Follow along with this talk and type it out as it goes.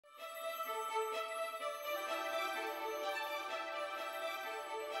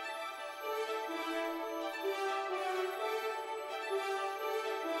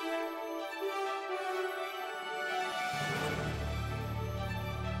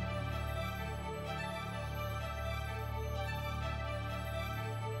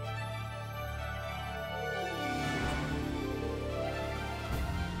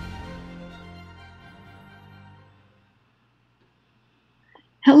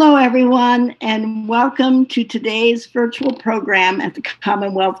Hello, everyone, and welcome to today's virtual program at the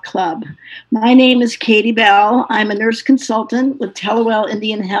Commonwealth Club. My name is Katie Bell. I'm a nurse consultant with Telewell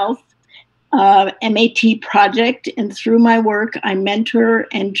Indian Health MAT project, and through my work, I mentor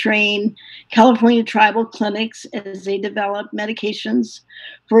and train California tribal clinics as they develop medications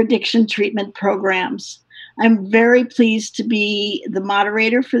for addiction treatment programs. I'm very pleased to be the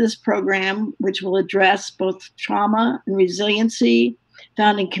moderator for this program, which will address both trauma and resiliency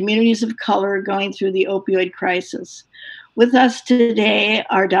found in communities of color going through the opioid crisis. With us today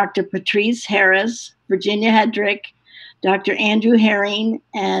are Dr. Patrice Harris, Virginia Hedrick, Dr. Andrew Herring,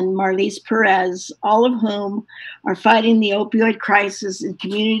 and Marlise Perez, all of whom are fighting the opioid crisis in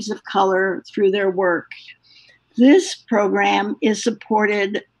communities of color through their work. This program is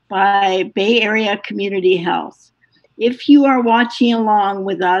supported by Bay Area Community Health. If you are watching along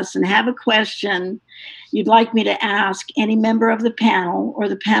with us and have a question you'd like me to ask any member of the panel or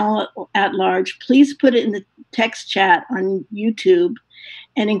the panel at large, please put it in the text chat on YouTube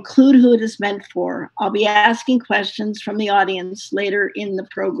and include who it is meant for. I'll be asking questions from the audience later in the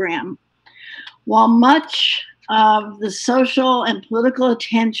program. While much of the social and political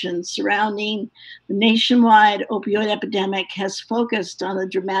attention surrounding the nationwide opioid epidemic has focused on the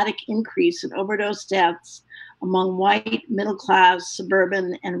dramatic increase in overdose deaths among white, middle-class,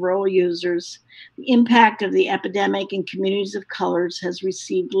 suburban, and rural users, the impact of the epidemic in communities of colors has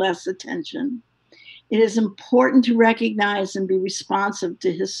received less attention. It is important to recognize and be responsive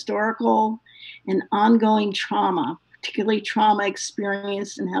to historical and ongoing trauma, particularly trauma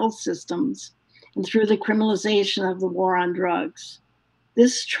experienced in health systems and through the criminalization of the war on drugs.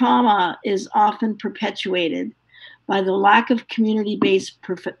 This trauma is often perpetuated by the lack of community-based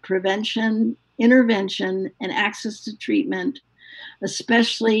prevention, intervention, and access to treatment,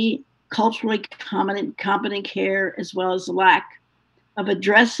 especially culturally competent care, as well as the lack of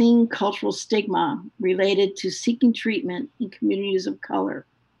addressing cultural stigma related to seeking treatment in communities of color.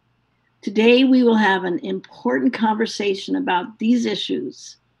 Today, we will have an important conversation about these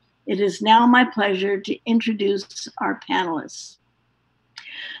issues. It is now my pleasure to introduce our panelists.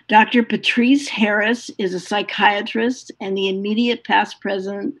 Dr. Patrice Harris is a psychiatrist and the immediate past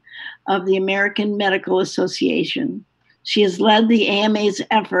president of the American Medical Association. She has led the AMA's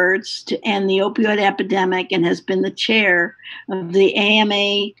efforts to end the opioid epidemic and has been the chair of the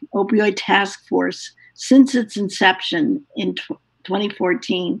AMA Opioid Task Force since its inception in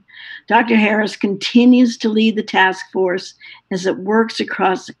 2014. Dr. Harris continues to lead the task force as it works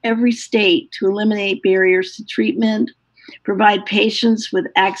across every state to eliminate barriers to treatment, provide patients with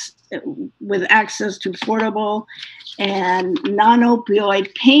access to affordable and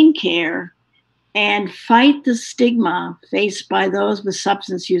non-opioid pain care, and fight the stigma faced by those with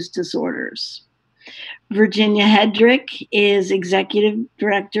substance use disorders. Virginia Hedrick is executive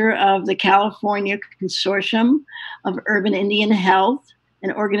director of the California Consortium of Urban Indian Health,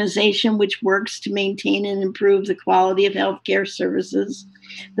 an organization which works to maintain and improve the quality of healthcare services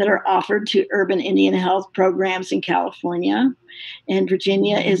that are offered to urban Indian health programs in California. And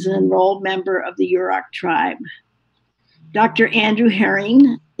Virginia is an enrolled member of the Yurok tribe. Dr. Andrew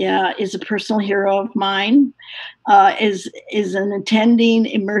Herring is a personal hero of mine, is an attending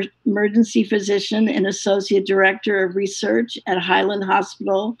emergency physician and associate director of research at Highland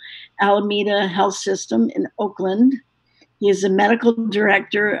Hospital, Alameda Health System in Oakland. He is a medical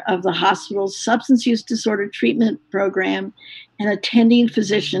director of the hospital's substance use disorder treatment program and attending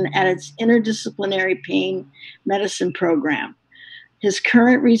physician at its interdisciplinary pain medicine program. His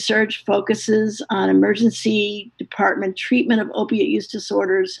current research focuses on emergency department treatment of opiate use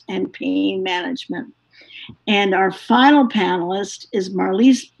disorders and pain management. And our final panelist is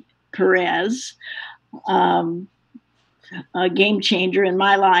Marlise Perez, a game changer in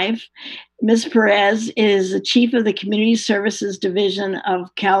my life. Ms. Perez is the chief of the Community Services Division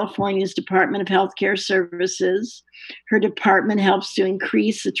of California's Department of Healthcare Services. Her department helps to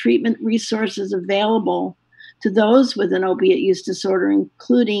increase the treatment resources available to those with an opiate use disorder,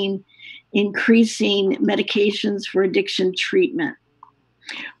 including increasing medications for addiction treatment.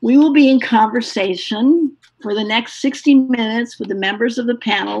 We will be in conversation for the next 60 minutes with the members of the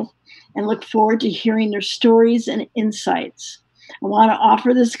panel and look forward to hearing their stories and insights. I want to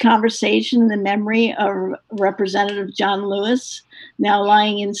offer this conversation in the memory of Representative John Lewis, now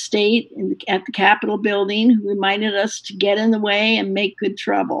lying in state at the Capitol building, who reminded us to get in the way and make good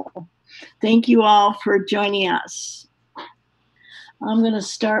trouble. Thank you all for joining us. I'm going to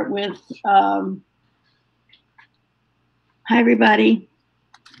start with, hi everybody.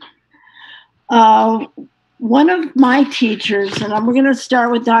 One of my teachers, and we're going to start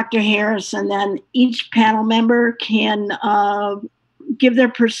with Dr. Harris, and then each panel member can give their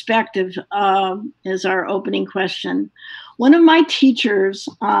perspective as our opening question. One of my teachers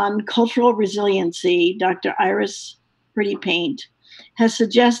on cultural resiliency, Dr. Iris Pretty Paint, has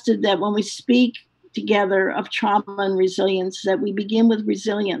suggested that when we speak together of trauma and resilience, that we begin with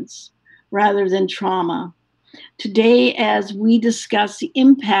resilience rather than trauma. Today, as we discuss the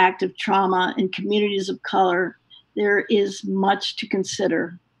impact of trauma in communities of color, there is much to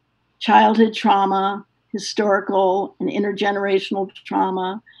consider. Childhood trauma, historical and intergenerational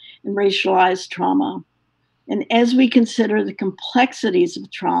trauma, and racialized trauma. And as we consider the complexities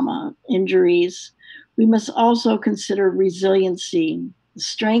of trauma, injuries, we must also consider resiliency, the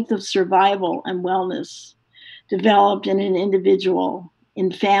strength of survival and wellness developed in an individual,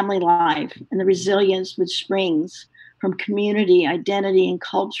 in family life, and the resilience which springs from community, identity, and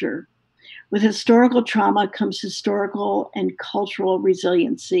culture. With historical trauma comes historical and cultural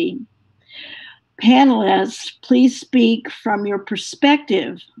resiliency. Panelists, please speak from your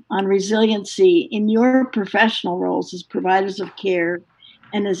perspective on resiliency in your professional roles as providers of care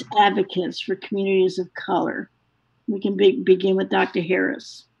and as advocates for communities of color. We can begin with Dr.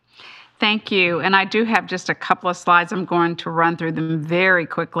 Harris. Thank you. And I do have just a couple of slides. I'm going to run through them very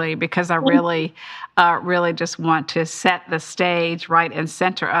quickly because I really just want to set the stage right and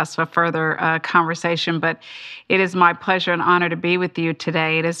center us for further conversation. But it is my pleasure and honor to be with you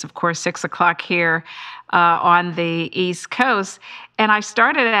today. It is, of course, 6 o'clock here on the East Coast. And I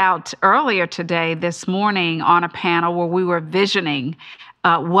started out earlier today, this morning, on a panel where we were visioning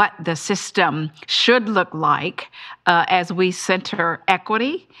what the system should look like as we center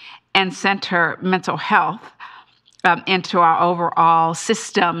equity and center mental health into our overall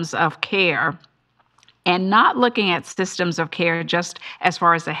systems of care. And not looking at systems of care just as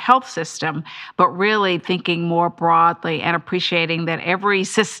far as the health system, but really thinking more broadly and appreciating that every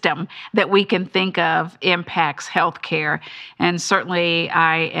system that we can think of impacts healthcare. And certainly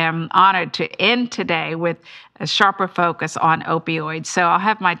I am honored to end today with a sharper focus on opioids. So I'll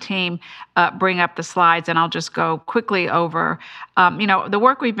have my team bring up the slides, and I'll just go quickly over, the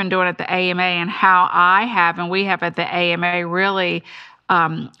work we've been doing at the AMA and how I have, and we have at the AMA, really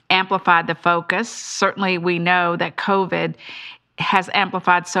amplified the focus. Certainly, we know that COVID has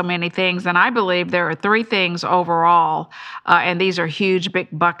amplified so many things. And I believe there are three things overall, and these are huge, big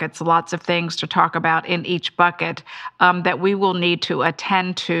buckets, lots of things to talk about in each bucket that we will need to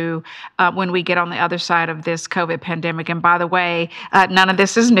attend to when we get on the other side of this COVID pandemic. And by the way, none of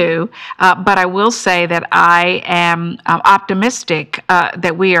this is new, but I will say that I am optimistic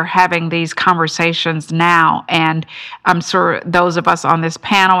that we are having these conversations now. And I'm sure those of us on this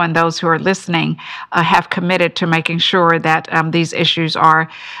panel and those who are listening have committed to making sure that these issues are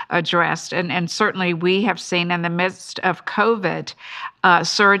addressed. And certainly we have seen in the midst of COVID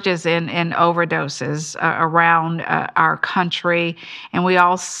surges in overdoses around our country. And we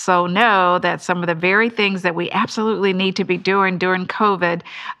also know that some of the very things that we absolutely need to be doing during COVID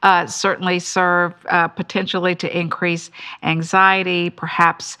certainly serve potentially to increase anxiety,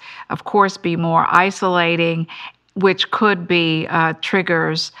 perhaps, of course, be more isolating, which could be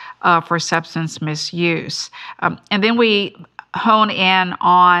triggers for substance misuse. And then we hone in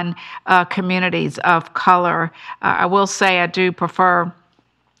on communities of color. I will say I do prefer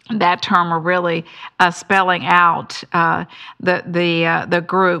that term, or really spelling out the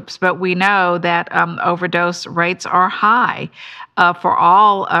groups, but we know that overdose rates are high for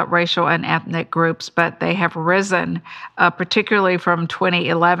all racial and ethnic groups, but they have risen, particularly from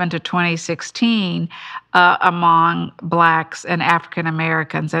 2011 to 2016 among Blacks and African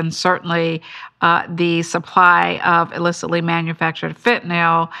Americans. And certainly the supply of illicitly manufactured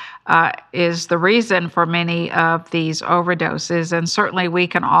fentanyl is the reason for many of these overdoses. And certainly we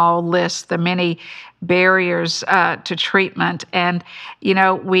can all list the many barriers to treatment. And,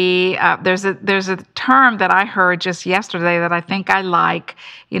 there's a term that I heard just yesterday that I think I like.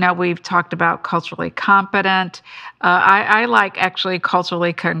 We've talked about culturally competent. I like actually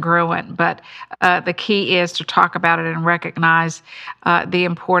culturally congruent, but the key is to talk about it and recognize the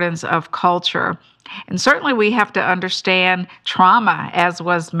importance of culture. And certainly we have to understand trauma, as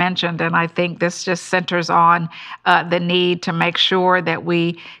was mentioned, and I think this just centers on the need to make sure that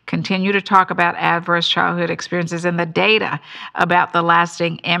we continue to talk about adverse childhood experiences and the data about the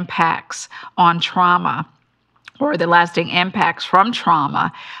lasting impacts on trauma, or the lasting impacts from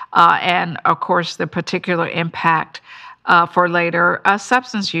trauma, and of course the particular impact for later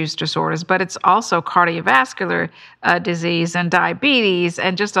substance use disorders, but it's also cardiovascular disease and diabetes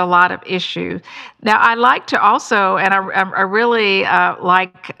and just a lot of issues. Now, I like to also, and I really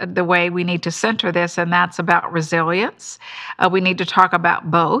like the way we need to center this, and that's about resilience. We need to talk about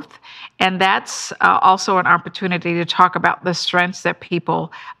both. And that's also an opportunity to talk about the strengths that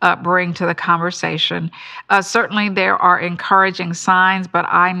people bring to the conversation. Certainly, there are encouraging signs, but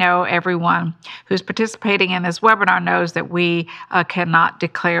I know everyone who's participating in this webinar knows that we cannot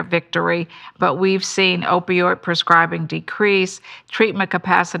declare victory. But we've seen opioid prescribing decrease, treatment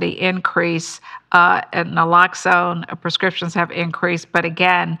capacity increase, and naloxone prescriptions have increased. But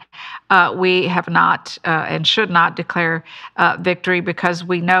again, we have not and should not declare victory, because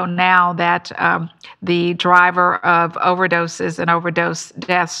we know now that the driver of overdoses and overdose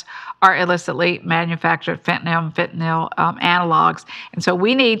deaths are illicitly manufactured fentanyl analogs. And so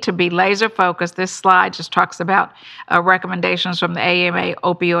we need to be laser focused. This slide just talks about recommendations from the AMA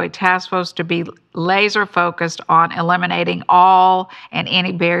Opioid Task Force to be laser focused on eliminating all and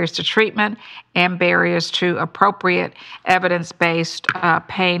any barriers to treatment and barriers to appropriate evidence-based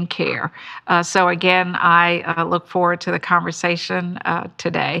pain care. So again, I look forward to the conversation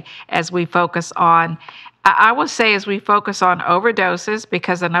today as we focus on, I will say, as we focus on overdoses,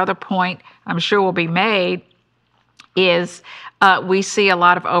 because another point I'm sure will be made is we see a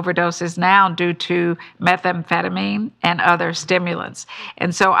lot of overdoses now due to methamphetamine and other stimulants.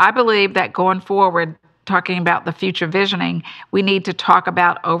 And so I believe that going forward, talking about the future visioning, we need to talk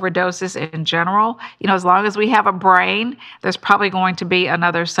about overdoses in general. You know, as long as we have a brain, there's probably going to be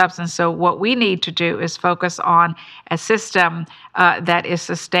another substance. So what we need to do is focus on a system that is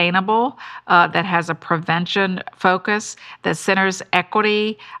sustainable, that has a prevention focus, that centers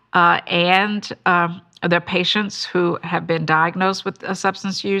equity and the patients who have been diagnosed with a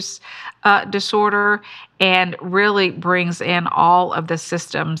substance use disorder, and really brings in all of the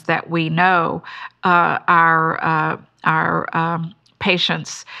systems that we know our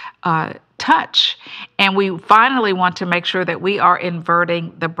patients touch. And we finally want to make sure that we are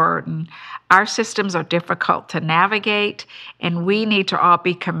inverting the burden. Our systems are difficult to navigate, and we need to all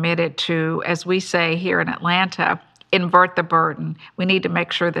be committed to, as we say here in Atlanta, invert the burden. We need to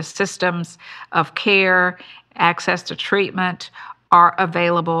make sure the systems of care, access to treatment are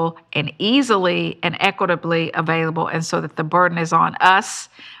available and easily and equitably available, and so that the burden is on us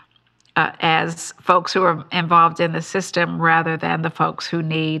as folks who are involved in the system rather than the folks who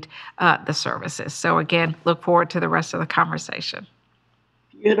need the services. So again, look forward to the rest of the conversation.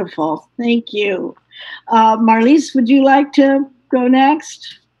 Beautiful. Thank you. Marlise, would you like to go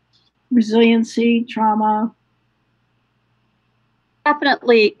next? Resiliency, trauma.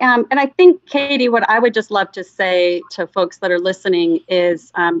 Definitely. And I think, Katie, what I would just love to say to folks that are listening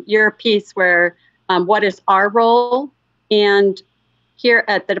is your piece where what is our role? And here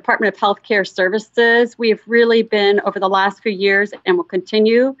at the Department of Healthcare Services, we've really been over the last few years and will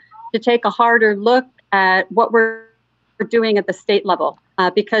continue to take a harder look at what we're doing at the state level,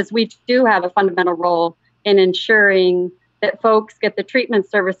 because we do have a fundamental role in ensuring that folks get the treatment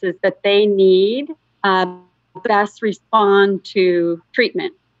services that they need, best respond to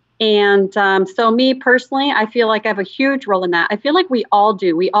treatment. And so me personally, I feel like I have a huge role in that. I feel like we all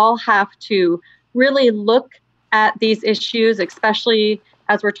do. We all have to really look at these issues, especially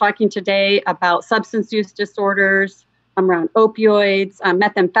as we're talking today about substance use disorders, around opioids,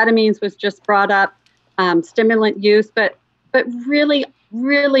 methamphetamines was just brought up, stimulant use, but really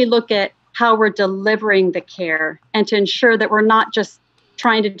look at how we're delivering the care and to ensure that we're not just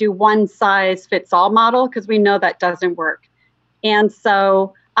trying to do one size fits all model, because we know that doesn't work. And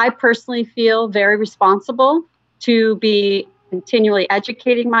so I personally feel very responsible to be continually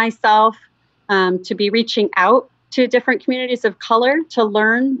educating myself, to be reaching out to different communities of color to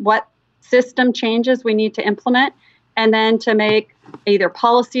learn what system changes we need to implement, and then to make either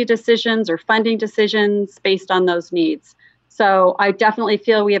policy decisions or funding decisions based on those needs. So I definitely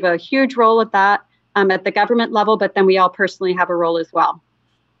feel we have a huge role at that at the government level, but then we all personally have a role as well.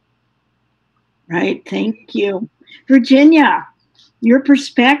 Right. Thank you. Virginia, your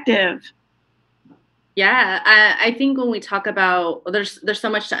perspective. Yeah, I think when we talk about, there's so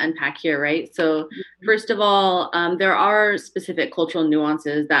much to unpack here, right? So first of all, there are specific cultural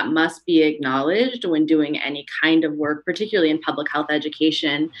nuances that must be acknowledged when doing any kind of work, particularly in public health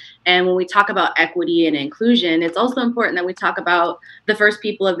education. And when we talk about equity and inclusion, it's also important that we talk about the first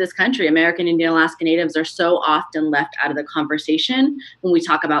people of this country. American Indian Alaska Natives are so often left out of the conversation when we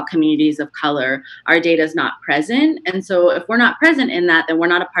talk about communities of color. Our data is not present. And so if we're not present in that, then we're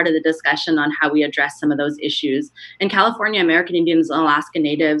not a part of the discussion on how we address some of those issues. In California, American Indians and Alaska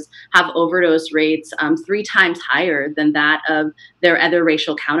Natives have overdose rates 3 times higher than that of their other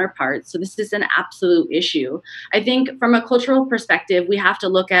racial counterparts. So this is an absolute issue. I think from a cultural perspective, we have to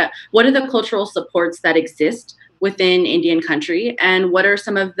look at what are the cultural supports that exist within Indian country? And what are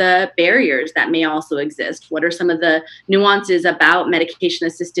some of the barriers that may also exist? What are some of the nuances about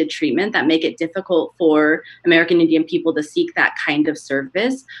medication-assisted treatment that make it difficult for American Indian people to seek that kind of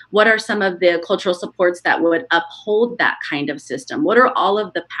service? What are some of the cultural supports that would uphold that kind of system? What are all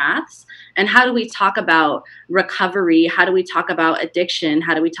of the paths? And how do we talk about recovery? How do we talk about addiction?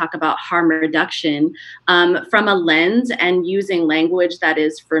 How do we talk about harm reduction from a lens and using language that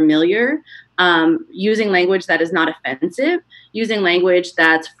is familiar, using language that is not offensive, using language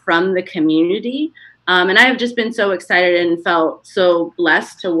that's from the community? And I have just been so excited and felt so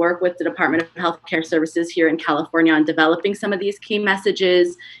blessed to work with the Department of Healthcare Services here in California on developing some of these key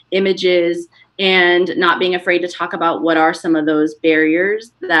messages, images, and not being afraid to talk about what are some of those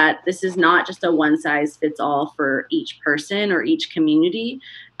barriers, that this is not just a one size fits all for each person or each community.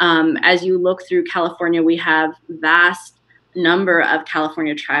 As you look through California, we have vast number of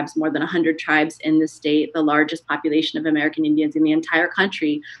California tribes, more than 100 tribes in the state. The largest population of American Indians in the entire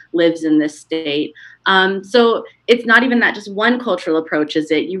country lives in this state. So it's not even that just one cultural approach,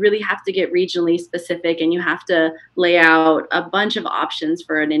 is it? You really have to get regionally specific, and you have to lay out a bunch of options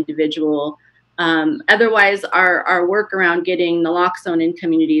for an individual. Otherwise, our work around getting naloxone in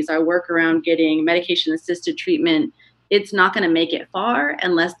communities, our work around getting medication-assisted treatment, it's not going to make it far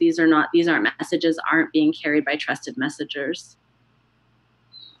unless these aren't messages aren't being carried by trusted messengers.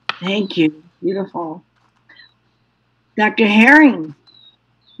 Thank you. Beautiful. Dr. Herring.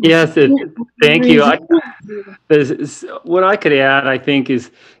 Yes, thank you. What I could add, I think,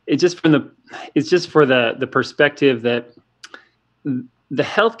 is it's just for the perspective that the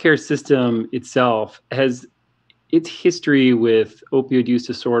healthcare system itself has its history with opioid use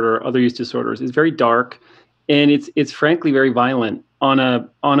disorder, other use disorders, is very dark. And it's frankly very violent on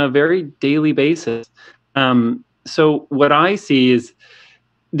a very daily basis. So what I see is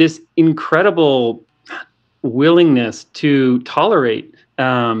this incredible willingness to tolerate,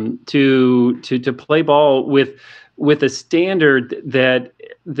 to play ball with a standard that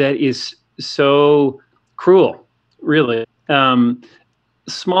is so cruel, really.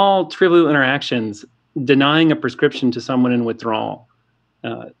 Small trivial interactions, denying a prescription to someone in withdrawal,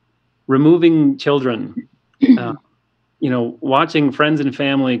 removing children. Watching friends and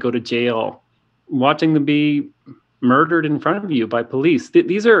family go to jail, watching them be murdered in front of you by police.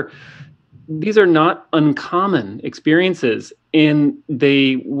 These are not uncommon experiences. And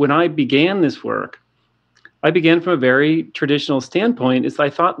when I began this work, I began from a very traditional standpoint. Is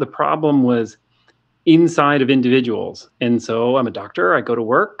I thought the problem was inside of individuals. And so I'm a doctor, I go to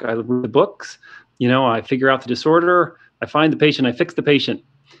work, I read the books, I figure out the disorder, I find the patient, I fix the patient.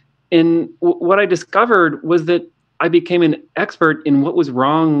 And what I discovered was that I became an expert in what was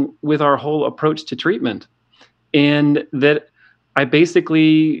wrong with our whole approach to treatment. And that I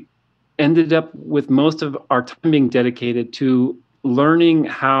basically ended up with most of our time being dedicated to learning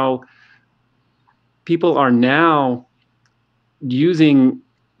how people are now using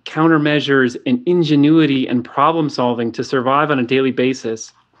countermeasures and ingenuity and problem solving to survive on a daily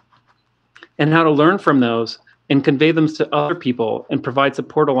basis, and how to learn from those and convey them to other people and provide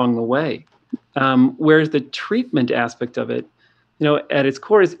support along the way. Whereas the treatment aspect of it, at its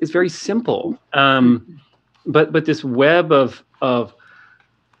core is very simple. But this web of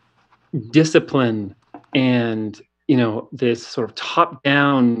discipline and, this sort of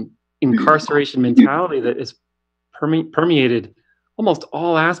top-down incarceration mentality that is permeated almost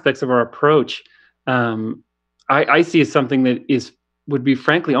all aspects of our approach, I see as something that would be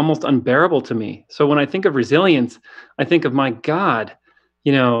frankly almost unbearable to me. So when I think of resilience, I think of, my God,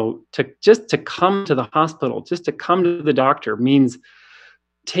 to come to the hospital, just to come to the doctor means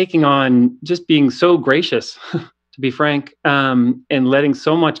taking on, just being so gracious, to be frank, and letting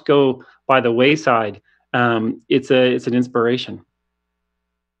so much go by the wayside. It's an inspiration.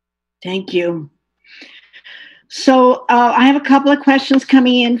 Thank you. So I have a couple of questions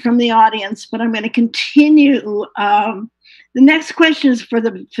coming in from the audience, but I'm going to continue. The next question is for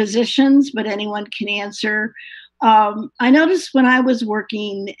the physicians, but anyone can answer. I noticed when I was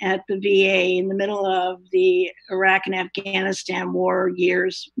working at the VA in the middle of the Iraq and Afghanistan war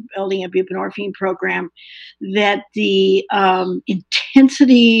years, building a buprenorphine program, that the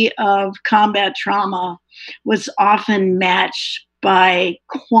intensity of combat trauma was often matched by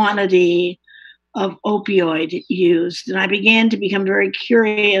quantity of opioid used. And I began to become very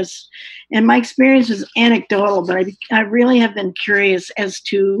curious. And my experience is anecdotal, but I really have been curious as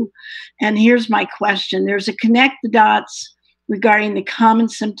to, and here's my question. There's a connect the dots regarding the common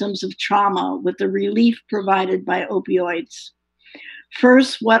symptoms of trauma with the relief provided by opioids.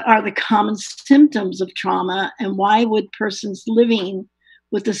 First, what are the common symptoms of trauma, and why would persons living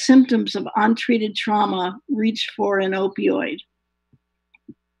with the symptoms of untreated trauma reach for an opioid?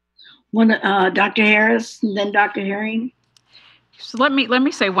 Dr. Harris and then Dr. Herring. So let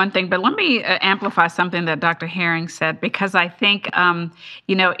me say one thing, but let me amplify something that Dr. Herring said, because I think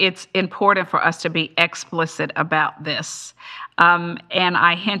it's important for us to be explicit about this. And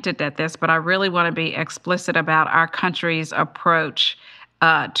I hinted at this, but I really want to be explicit about our country's approach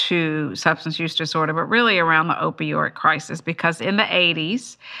to substance use disorder, but really around the opioid crisis. Because in the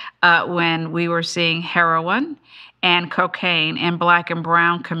 80s, when we were seeing heroin and cocaine in Black and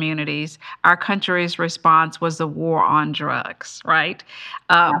brown communities, our country's response was the war on drugs, right?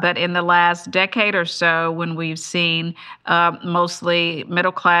 But in the last decade or so, when we've seen mostly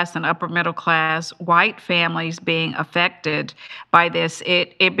middle class and upper middle class white families being affected by this,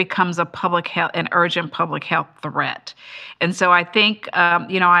 it becomes an urgent public health threat. And so I think,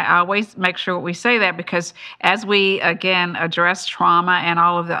 I always make sure we say that, because as we, again, address trauma and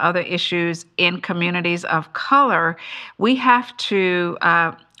all of the other issues in communities of color, we have to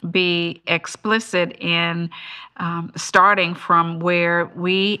be explicit in starting from where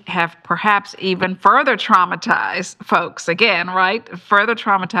we have perhaps even further traumatized folks, again, right? Further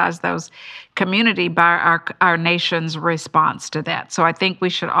traumatized those community by our nation's response to that. So I think we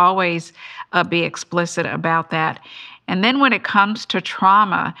should always be explicit about that. And then when it comes to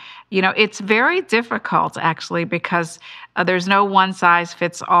trauma, it's very difficult, actually, because there's no one size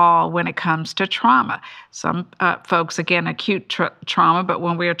fits all when it comes to trauma. Some folks, again, acute trauma, but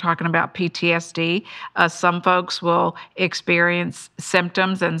when we are talking about PTSD, some folks will experience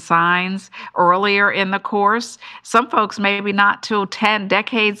symptoms and signs earlier in the course. Some folks maybe not till 10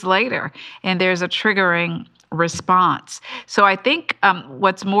 decades later, and there's a triggering response. So I think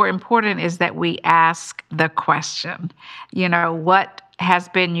what's more important is that we ask the question, what has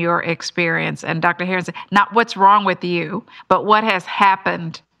been your experience? And Dr. Harris said, not what's wrong with you, but what has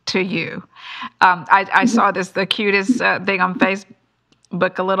happened to you. I saw the cutest thing on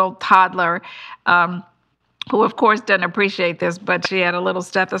Facebook, a little toddler who, of course, doesn't appreciate this, but she had a little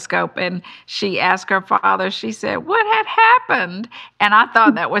stethoscope, and she asked her father, she said, what had happened? And I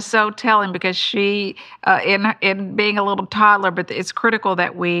thought that was so telling, because she, in being a little toddler, but it's critical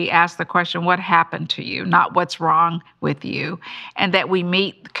that we ask the question, what happened to you, not what's wrong with you, and that we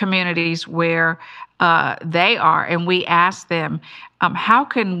meet communities where they are, and we ask them, how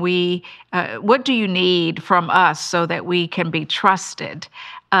can we, what do you need from us so that we can be trusted?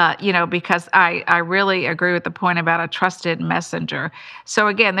 Because I really agree with the point about a trusted messenger. So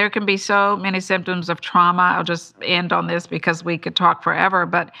again, there can be so many symptoms of trauma. I'll just end on this because we could talk forever.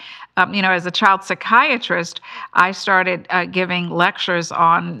 But, as a child psychiatrist, I started giving lectures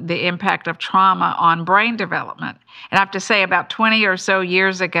on the impact of trauma on brain development. And I have to say, about 20 or so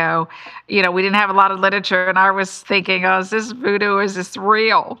years ago, we didn't have a lot of literature, and I was thinking, oh, is this voodoo? Is this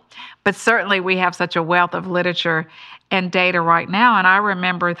real? But certainly we have such a wealth of literature and data right now. And I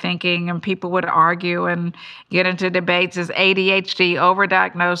remember thinking, and people would argue and get into debates, is ADHD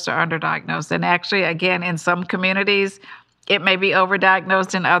overdiagnosed or underdiagnosed? And actually, again, in some communities, it may be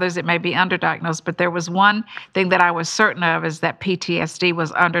overdiagnosed, in others it may be underdiagnosed. But there was one thing that I was certain of, is that PTSD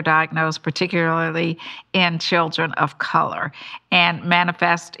was underdiagnosed, particularly in children of color, and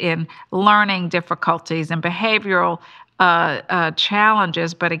manifest in learning difficulties and behavioral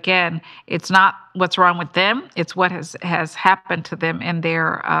challenges. But again, it's not what's wrong with them, it's what has happened to them in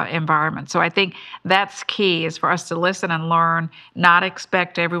their environment. So I think that's key, is for us to listen and learn, not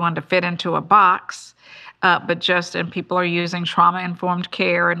expect everyone to fit into a box, and people are using trauma-informed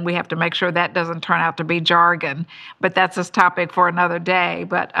care, and we have to make sure that doesn't turn out to be jargon. But that's a topic for another day.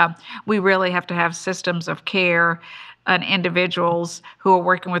 But we really have to have systems of care and individuals who are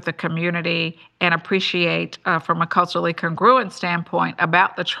working with the community and appreciate from a culturally congruent standpoint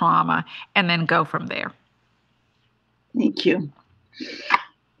about the trauma, and then go from there. Thank you.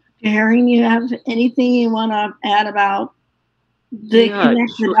 Herring, you have anything you want to add about the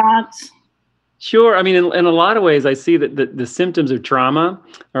connect the dots? Sure. I mean, in a lot of ways, I see that the symptoms of trauma,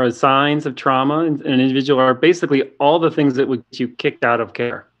 or the signs of trauma in an individual, are basically all the things that would get you kicked out of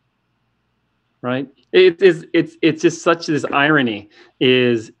care. Right? It's just such this irony,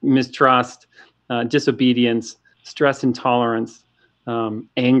 is mistrust, disobedience, stress intolerance,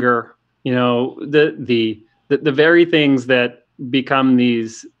 anger. The very things that become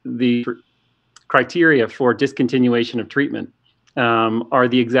the criteria for discontinuation of treatment are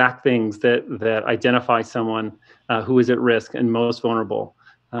the exact things that identify someone who is at risk and most vulnerable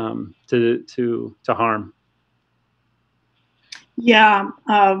to harm. Yeah.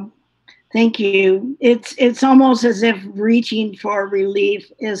 Thank you. It's almost as if reaching for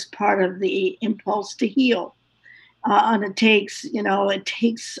relief is part of the impulse to heal. and it takes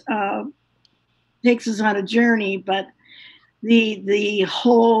takes us on a journey, but the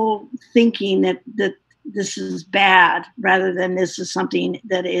whole thinking that this is bad rather than this is something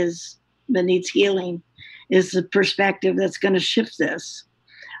that needs healing is the perspective that's going to shift this.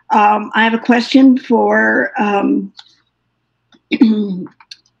 I have a question for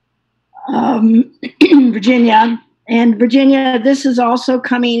Virginia. And Virginia, this is also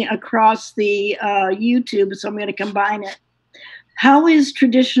coming across the YouTube, so I'm going to combine it. How is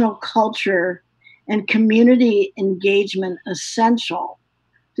traditional culture and community engagement essential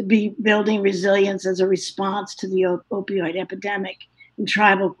to be building resilience as a response to the opioid epidemic in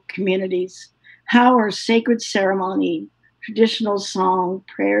tribal communities? How are sacred ceremony, traditional song,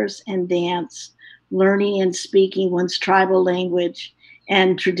 prayers and dance, learning and speaking one's tribal language,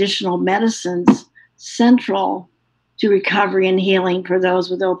 and traditional medicines central to recovery and healing for those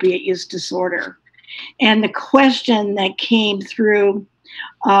with opiate use disorder? And the question that came through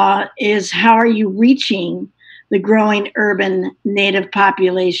is, how are you reaching the growing urban Native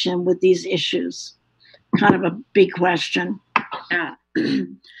population with these issues? Kind of a big question. Yeah.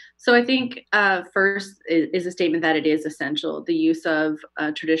 So I think first is a statement that it is essential. The use of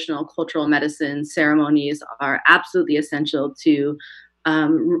traditional cultural medicine ceremonies are absolutely essential to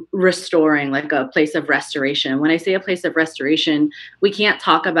restoring, like a place of restoration. When I say a place of restoration, we can't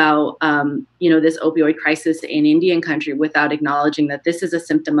talk about, this opioid crisis in Indian country without acknowledging that this is a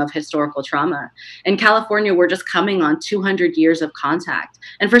symptom of historical trauma. In California, we're just coming on 200 years of contact.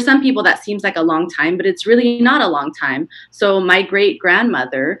 And for some people, that seems like a long time, but it's really not a long time. So my great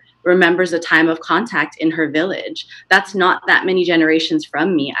grandmother remembers a time of contact in her village. That's not that many generations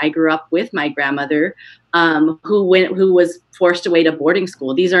from me. I grew up with my grandmother, who was forced away to boarding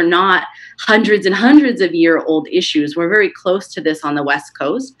school. These are not hundreds and hundreds of year old issues. We're very close to this on the West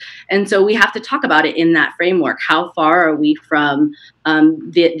Coast. And so we have to talk about it in that framework. How far are we from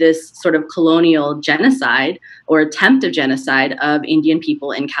this sort of colonial genocide or attempt of genocide of Indian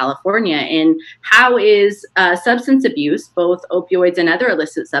people in California? And how is substance abuse, both opioids and other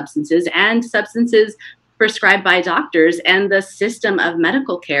illicit substances, and substances prescribed by doctors, and the system of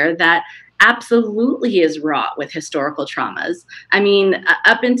medical care that absolutely is wrought with historical traumas. I mean,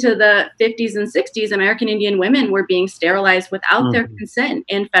 up into the 50s and 60s, American Indian women were being sterilized without their consent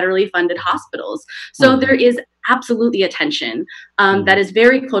in federally funded hospitals. So there is absolutely a tension that is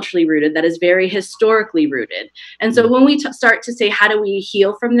very culturally rooted, that is very historically rooted. And so when we start to say, how do we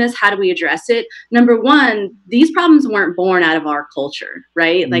heal from this? How do we address it? Number one, these problems weren't born out of our culture,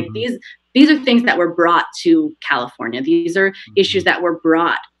 right? Like these are things that were brought to California. These are issues that were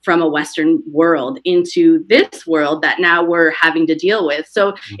brought from a Western world into this world that now we're having to deal with.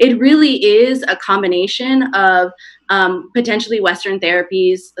 So it really is a combination of potentially Western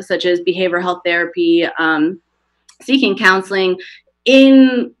therapies, such as behavioral health therapy, seeking counseling,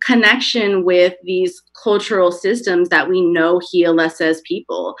 in connection with these cultural systems that we know heal us as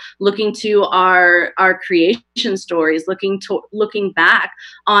people, looking to our creation stories, looking back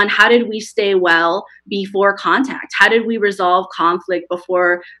on how did we stay well before contact? How did we resolve conflict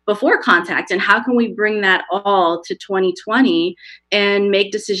before contact? And how can we bring that all to 2020 and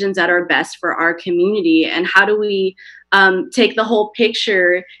make decisions that are best for our community? And how do we take the whole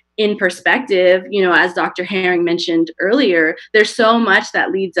picture in perspective? As Dr. Herring mentioned earlier, there's so much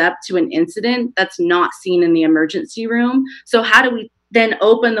that leads up to an incident that's not seen in the emergency room. So how do we then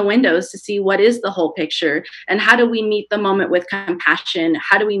open the windows to see what is the whole picture? And how do we meet the moment with compassion?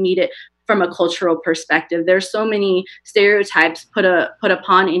 How do we meet it from a cultural perspective? There's so many stereotypes put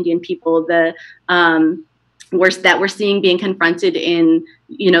upon Indian people that we're seeing being confronted in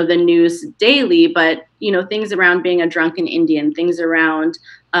the news daily, but things around being a drunken Indian, things around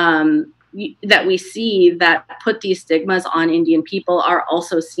that we see that put these stigmas on Indian people are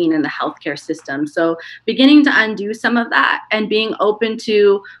also seen in the healthcare system. So beginning to undo some of that and being open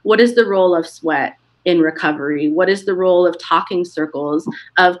to what is the role of sweat in recovery? What is the role of talking circles,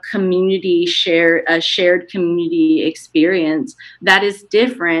 of community shared community experience that is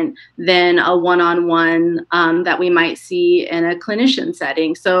different than a one-on-one that we might see in a clinician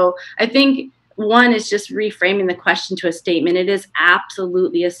setting? So I think one is just reframing the question to a statement. It is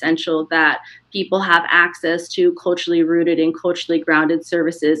absolutely essential that people have access to culturally rooted and culturally grounded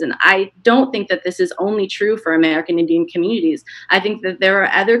services. And I don't think that this is only true for American Indian communities. I think that there are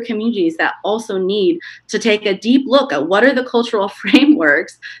other communities that also need to take a deep look at what are the cultural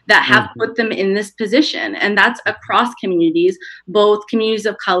frameworks that have put them in this position. And that's across communities, both communities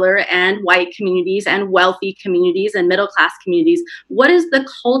of color and white communities and wealthy communities and middle-class communities. What is the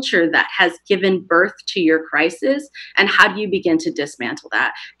culture that has given birth to your crisis? And how do you begin to dismantle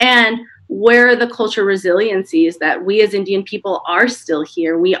that? And where are the cultural resiliencies that we as Indian people are still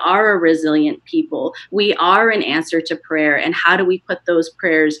here? We are a resilient people. We are an answer to prayer. And how do we put those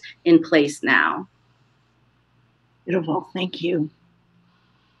prayers in place now? Beautiful. Thank you.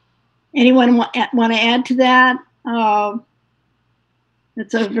 Anyone want to add to that?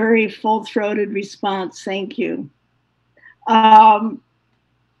 That's a very full-throated response. Thank you.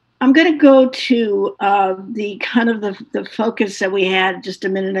 I'm going to go to the kind of the focus that we had just a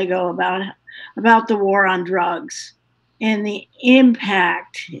minute ago about the war on drugs, and the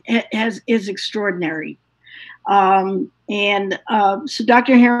impact is extraordinary. So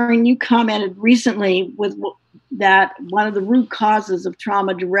Dr. Herring, you commented recently that one of the root causes of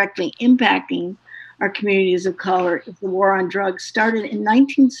trauma directly impacting our communities of color is the war on drugs started in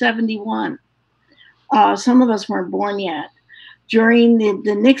 1971. Some of us weren't born yet. During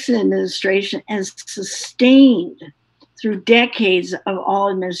the Nixon administration, and sustained through decades of all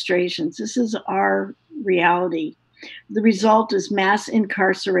administrations. This is our reality. The result is mass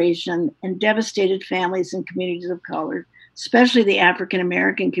incarceration and devastated families and communities of color, especially the African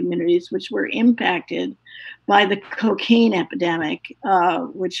American communities, which were impacted by the cocaine epidemic,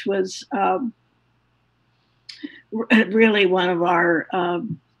 which was really one of our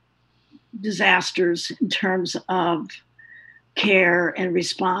disasters in terms of care and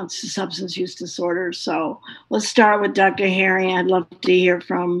response to substance use disorders. So let's start with Dr. Herring. I'd love to hear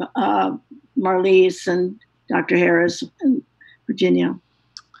from Marlise and Dr. Harris and Virginia.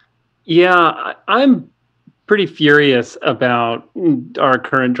 Yeah, I'm pretty furious about our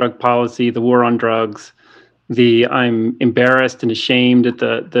current drug policy, the war on drugs. I'm embarrassed and ashamed at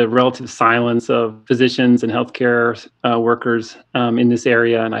the relative silence of physicians and healthcare workers in this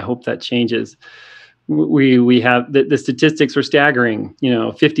area, and I hope that changes. We have the statistics are staggering.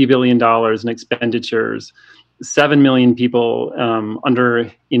 $50 billion in expenditures, 7 million people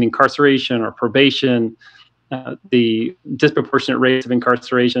in incarceration or probation. The disproportionate rates of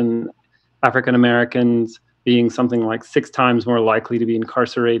incarceration, African Americans being something like 6 times more likely to be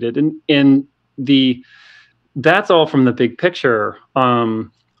incarcerated, and that's all from the big picture.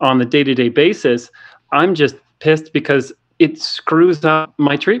 On the day-to-day basis, I'm just pissed because it screws up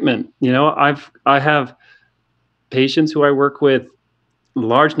my treatment. I have patients who I work with,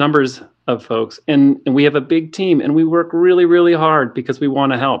 large numbers of folks, and we have a big team, and we work really, really hard because we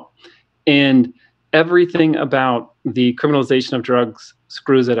want to help. And everything about the criminalization of drugs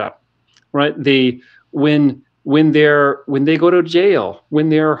screws it up, right? When they go to jail, when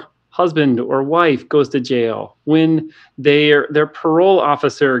their husband or wife goes to jail, when their parole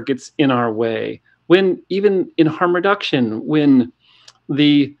officer gets in our way, when even in harm reduction, when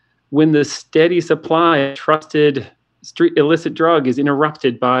the steady supply of trusted street illicit drug is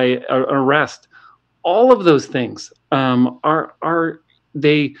interrupted by an arrest, all of those things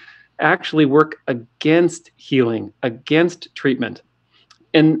they actually work against healing, against treatment,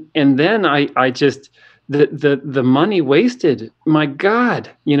 and then I just the money wasted. My God,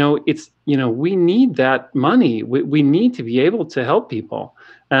 we need that money. We need to be able to help people,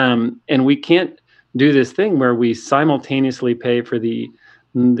 and we can't do this thing where we simultaneously pay for the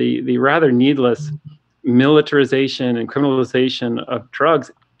rather needless militarization and criminalization of drugs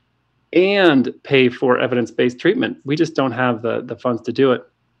and pay for evidence-based treatment. We just don't have the funds to do it.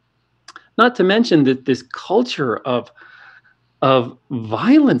 Not to mention that this culture of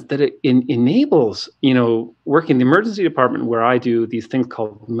violence that it enables, working in the emergency department where I do these things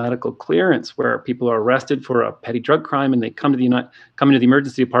called medical clearance, where people are arrested for a petty drug crime and they come into the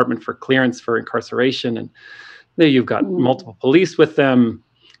emergency department for clearance for incarceration. And there you've got multiple police with them.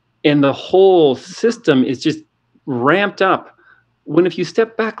 And the whole system is just ramped up. When if you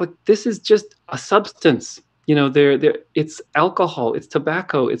step back, like, this is just a substance. It's alcohol, it's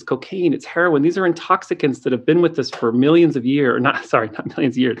tobacco, it's cocaine, it's heroin. These are intoxicants that have been with us for millions of years, not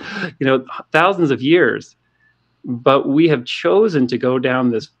millions of years, thousands of years. But we have chosen to go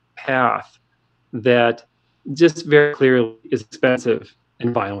down this path that just very clearly is expensive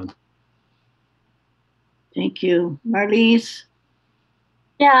and violent. Thank you. Marlise?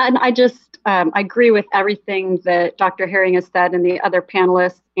 Yeah, and I just I agree with everything that Dr. Herring has said and the other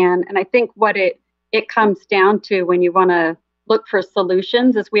panelists. And I think what it comes down to when you want to look for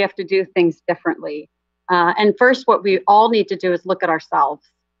solutions is we have to do things differently. And first, what we all need to do is look at ourselves.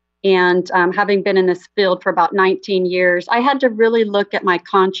 And having been in this field for about 19 years, I had to really look at my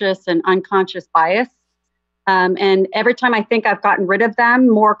conscious and unconscious bias. And every time I think I've gotten rid of them,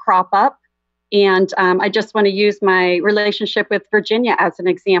 more crop up. And I just want to use my relationship with Virginia as an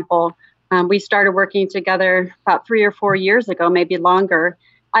example. We started working together about 3 or 4 years ago, maybe longer.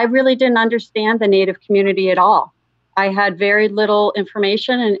 I really didn't understand the Native community at all. I had very little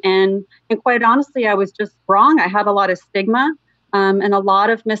information, and quite honestly, I was just wrong. I had a lot of stigma and a lot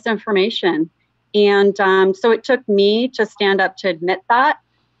of misinformation. And so it took me to stand up to admit that,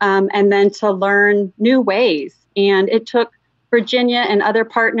 and then to learn new ways. And it took Virginia and other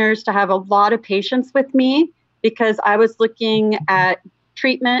partners to have a lot of patience with me, because I was looking at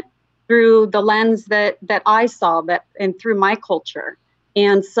treatment through the lens that I saw, that and through my culture.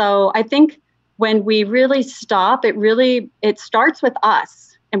 And so I think when we really stop, it starts with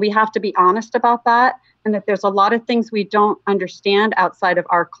us, and we have to be honest about that, and that there's a lot of things we don't understand outside of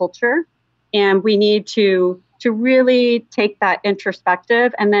our culture, and we need to really take that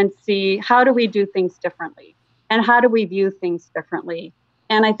introspective and then see, how do we do things differently, and how do we view things differently.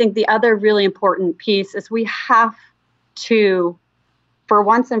 And I think the other really important piece is we have to, for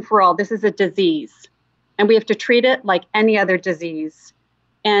once and for all, this is a disease, and we have to treat it like any other disease.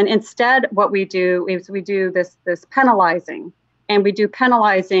 And instead, what we do is we do this penalizing, and we do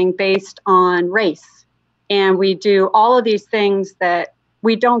penalizing based on race. And we do all of these things that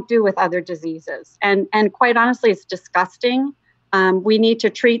we don't do with other diseases. And quite honestly, it's disgusting. We need to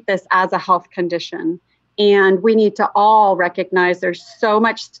treat this as a health condition. And we need to all recognize there's so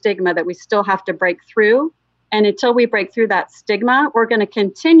much stigma that we still have to break through. And until we break through that stigma, we're going to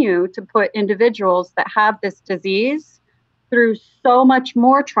continue to put individuals that have this disease through so much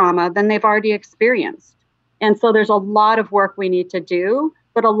more trauma than they've already experienced. And so there's a lot of work we need to do,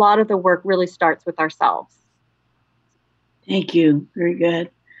 but a lot of the work really starts with ourselves. Thank you. Very good.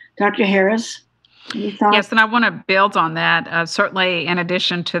 Dr. Harris, any thoughts? Yes, and I want to build on that. Certainly, in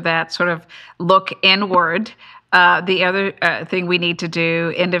addition to that sort of look inward, the other thing we need to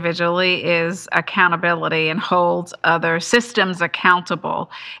do individually is accountability, and hold other systems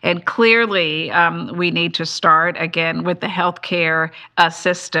accountable. And clearly, we need to start again with the healthcare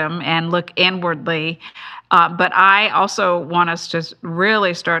system and look inwardly. But I also want us to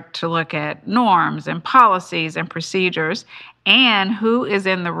really start to look at norms and policies and procedures, and who is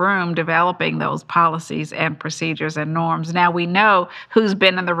in the room developing those policies and procedures and norms. Now, we know who's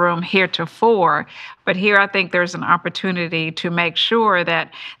been in the room heretofore, but here I think there's an opportunity to make sure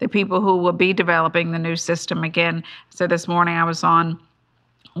that the people who will be developing the new system, again, so this morning I was on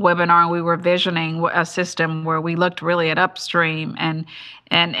webinar, we were visioning a system where we looked really at upstream and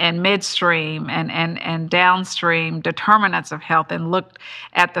midstream and downstream determinants of health, and looked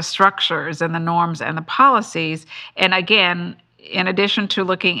at the structures and the norms and the policies. And again, in addition to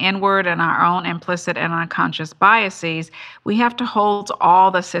looking inward and our own implicit and unconscious biases, we have to hold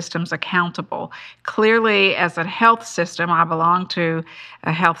all the systems accountable. Clearly, as a health system, I belong to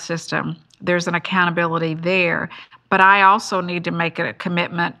a health system, there's an accountability there. But I also need to make a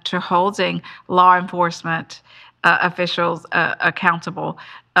commitment to holding law enforcement officials accountable,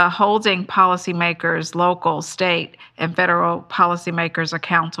 holding policymakers, local, state, and federal policymakers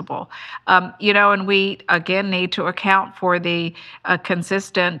accountable. And we, again, need to account for the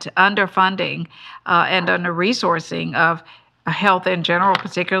consistent underfunding and under-resourcing of health in general,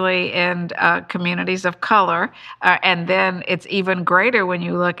 particularly in communities of color. And then it's even greater when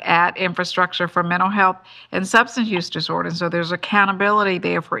you look at infrastructure for mental health and substance use disorders. So there's accountability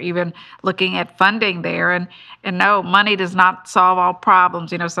there for even looking at funding there. And no, money does not solve all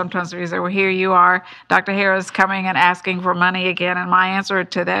problems. Sometimes we say, well, here you are, Dr. Harris, coming and asking for money again. And my answer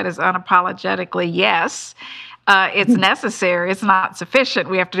to that is unapologetically yes. It's necessary. It's not sufficient.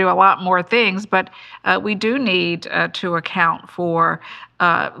 We have to do a lot more things, but we do need to account for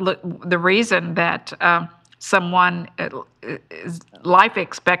the reason that someone's life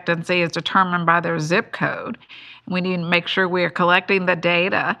expectancy is determined by their zip code. We need to make sure we are collecting the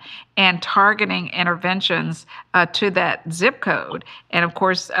data and targeting interventions to that zip code. And of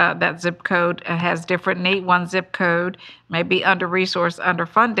course, that zip code has different needs. One zip code may be under-resourced,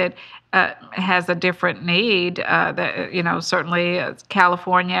 underfunded, has a different need. Certainly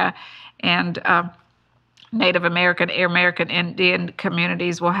California and Native American, American Indian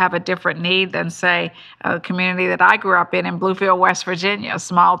communities will have a different need than, say, a community that I grew up in Bluefield, West Virginia, a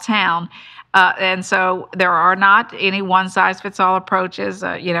small town. And so there are not any one-size-fits-all approaches,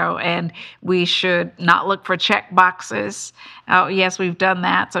 and we should not look for check boxes. Yes, we've done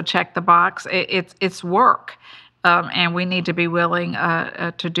that, so check the box. It's work, and we need to be willing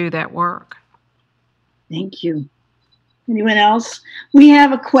to do that work. With Anyone else? We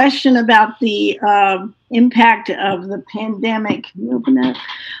have a question about the impact of the pandemic. Can you open that?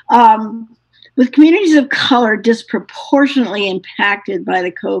 With communities of color disproportionately impacted by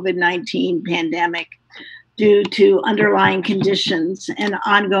the COVID-19 pandemic due to underlying conditions and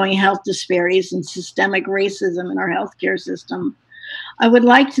ongoing health disparities and systemic racism in our healthcare system, I would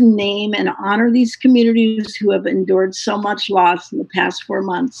like to name and honor these communities who have endured so much loss in the past 4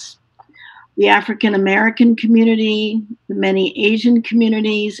 months. The African American community, the many Asian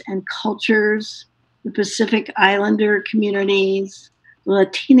communities and cultures, the Pacific Islander communities, the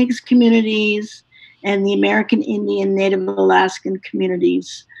Latinx communities, and the American Indian Native Alaskan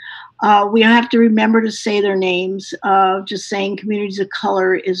communities. We have to remember to say their names. Just saying communities of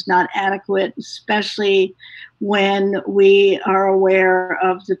color is not adequate, especially when we are aware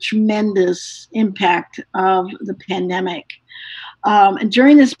of the tremendous impact of the pandemic. And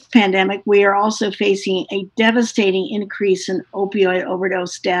during this pandemic, we are also facing a devastating increase in opioid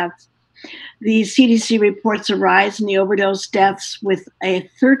overdose deaths. The CDC reports a rise in the overdose deaths with a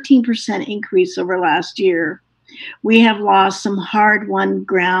 13% increase over last year. We have lost some hard-won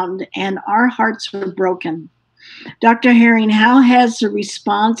ground, and our hearts are broken. Dr. Herring, how has the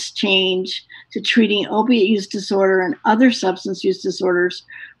response changed to treating opiate use disorder and other substance use disorders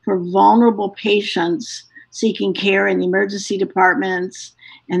for vulnerable patients seeking care in the emergency departments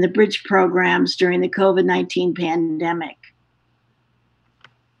and the bridge programs during the COVID-19 pandemic?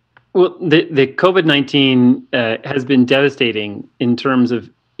 Well, the COVID-19 has been devastating in terms of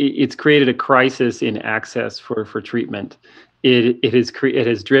it's created a crisis in access for treatment. It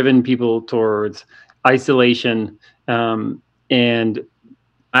has driven people towards isolation, and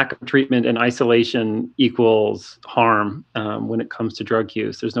lack of treatment and isolation equals harm when it comes to drug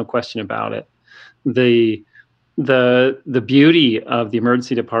use. There's no question about it. The beauty of the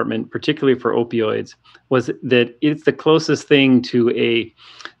emergency department, particularly for opioids, was that it's the closest thing to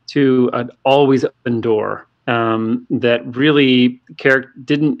an always open door that really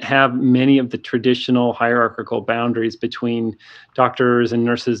didn't have many of the traditional hierarchical boundaries between doctors and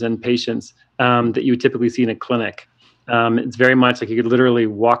nurses and patients that you would typically see in a clinic. It's very much like you could literally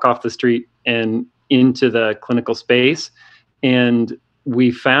walk off the street and into the clinical space. And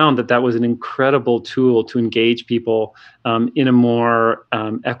we found that was an incredible tool to engage people in a more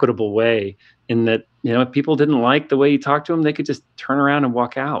equitable way, in that, if people didn't like the way you talked to them, they could just turn around and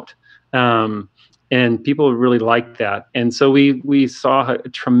walk out. And people really liked that. And so we saw a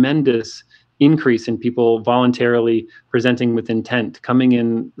tremendous increase in people voluntarily presenting with intent, coming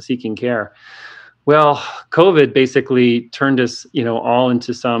in seeking care. Well, COVID basically turned us, all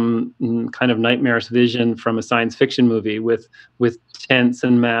into some kind of nightmarish vision from a science fiction movie with tents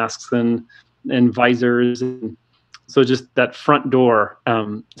and masks and visors. And so just that front door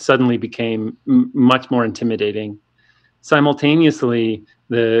suddenly became much more intimidating. Simultaneously,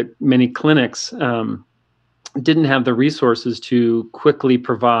 the many clinics didn't have the resources to quickly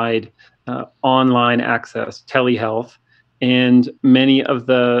provide online access, telehealth, and many of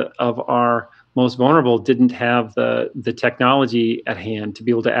our most vulnerable didn't have the technology at hand to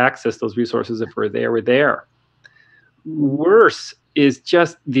be able to access those resources if they were there. Worse is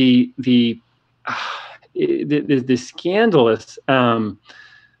just the scandalous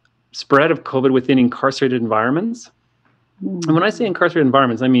spread of COVID within incarcerated environments. And when I say incarcerated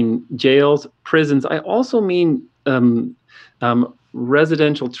environments, I mean jails, prisons. I also mean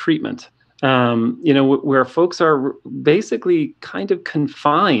residential treatment. Where folks are basically kind of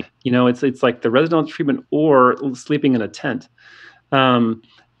confined. It's like the residential treatment or sleeping in a tent.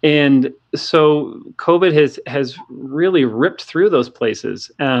 And so COVID has really ripped through those places.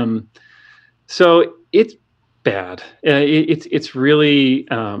 So it's bad. It's really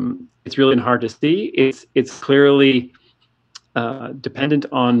hard to see. It's clearly dependent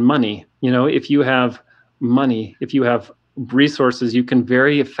on money. If you have money, if you have resources, you can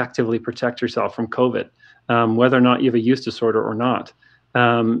very effectively protect yourself from COVID, whether or not you have a use disorder or not.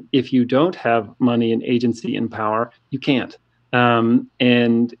 If you don't have money and agency and power, you can't.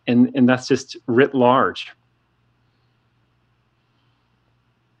 And that's just writ large.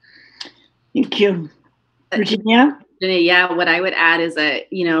 Thank you. Virginia? Yeah, what I would add is that,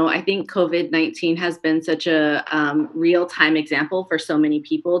 I think COVID-19 has been such a real-time example for so many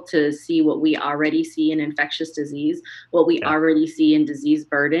people to see what we already see in infectious disease, what we already see in disease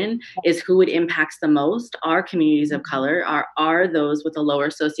burden is who it impacts the most. Our communities of color are those with a lower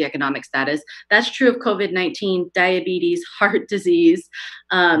socioeconomic status. That's true of COVID-19, diabetes, heart disease,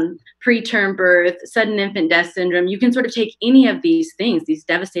 preterm birth, sudden infant death syndrome. You can sort of take any of these things, these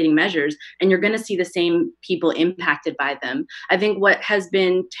devastating measures, and you're going to see the same people impacted by them. I think what has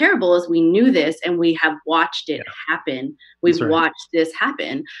been terrible is we knew this and we have watched it happen. We've watched this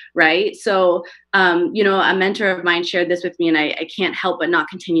happen, right? So, a mentor of mine shared this with me, and I can't help but not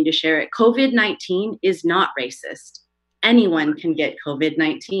continue to share it. COVID-19 is not racist. Anyone can get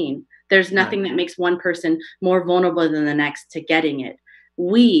COVID-19. There's nothing that makes one person more vulnerable than the next to getting it.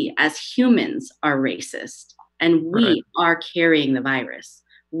 We as humans are racist. and we are carrying the virus.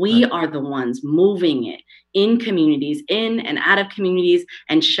 We are the ones moving it in communities, in and out of communities,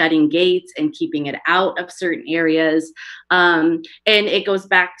 and shutting gates and keeping it out of certain areas. And it goes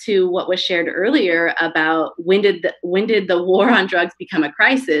back to what was shared earlier about when did the war on drugs become a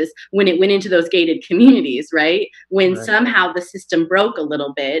crisis? When it went into those gated communities, right? When somehow the system broke a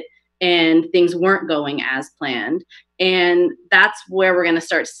little bit and things weren't going as planned. And that's where we're going to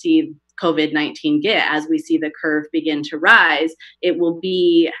start to see COVID-19 get. As we see the curve begin to rise, it will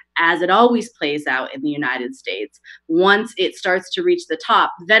be as it always plays out in the United States. Once it starts to reach the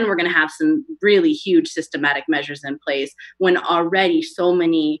top, then we're going to have some really huge systematic measures in place, when already so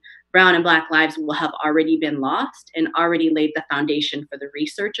many Brown and Black lives will have already been lost and already laid the foundation for the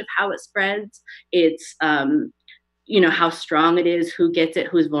research of how it spreads. It's how strong it is, who gets it,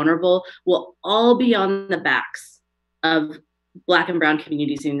 who's vulnerable, will all be on the backs of Black and Brown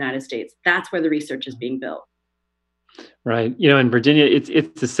communities in the United States. That's where the research is being built. Right. In Virginia,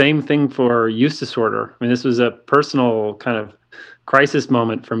 it's the same thing for use disorder. I mean, this was a personal kind of crisis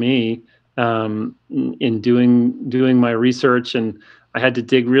moment for me in doing my research, and I had to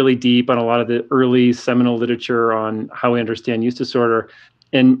dig really deep on a lot of the early seminal literature on how we understand use disorder.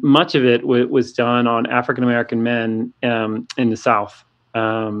 And much of it was done on African-American men in the South,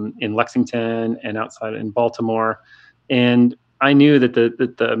 in Lexington and outside in Baltimore. And I knew that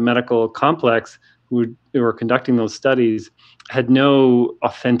the medical complex who were conducting those studies had no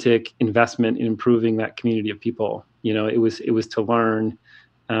authentic investment in improving that community of people. It was to learn,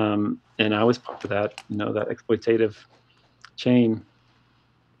 and I was part of that, that exploitative chain.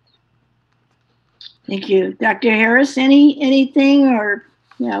 Thank you. Dr. Harris, anything, or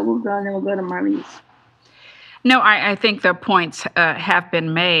we'll go and then we'll go to Marlise. No, I think the points have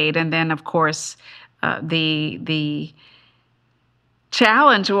been made, and then of course the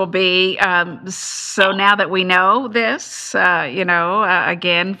challenge will be, so now that we know this,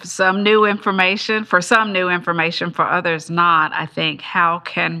 again, some new information, for others not, I think, how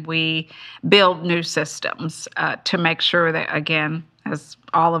can we build new systems to make sure that, again, as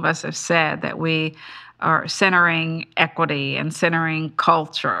all of us have said, that we are centering equity and centering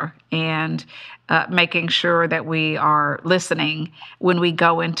culture and making sure that we are listening when we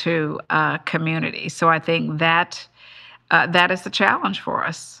go into community. So I think that is the challenge for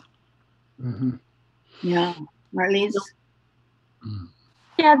us. Mm-hmm. Yeah. Marlise?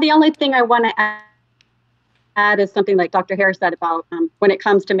 Yeah, the only thing I want to add is something like Dr. Harris said about when it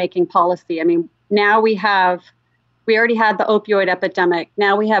comes to making policy. I mean, now we already had the opioid epidemic.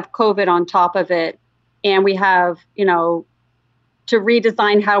 Now we have COVID on top of it. And we have, to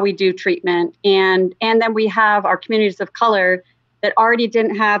redesign how we do treatment. And then we have our communities of color that already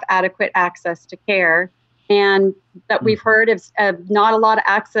didn't have adequate access to care, and that we've heard of not a lot of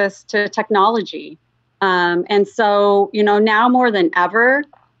access to technology. And so, now more than ever,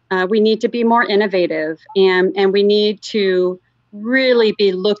 we need to be more innovative, and we need to really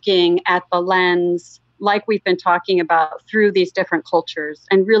be looking at the lens, like we've been talking about, through these different cultures,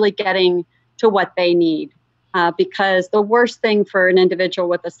 and really getting to what they need. Because the worst thing for an individual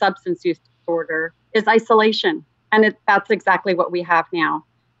with a substance use disorder is isolation. And that's exactly what we have now.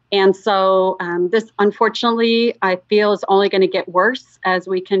 And so this, unfortunately, I feel is only going to get worse as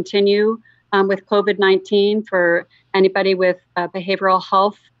we continue with COVID-19 for anybody with behavioral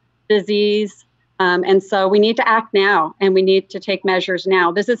health disease. And so we need to act now, and we need to take measures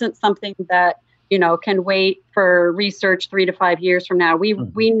now. This isn't something that, can wait for research 3 to 5 years from now.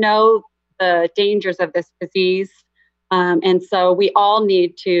 We know the dangers of this disease. And so we all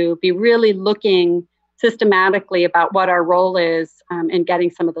need to be really looking systematically about what our role is in getting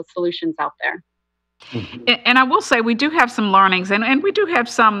some of the solutions out there. And I will say we do have some learnings, and we do have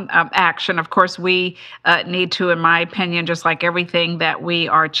some action. Of course, we need to, in my opinion, just like everything that we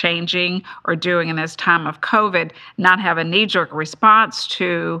are changing or doing in this time of COVID, not have a knee-jerk response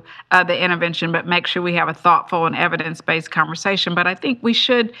to the intervention, but make sure we have a thoughtful and evidence-based conversation. But I think we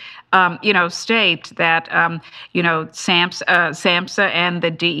should, state that, SAMHSA and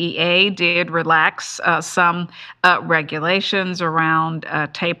the DEA did relax some regulations around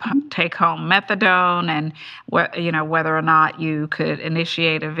take-home methadone, and whether or not you could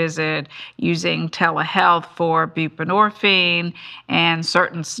initiate a visit using telehealth for buprenorphine. And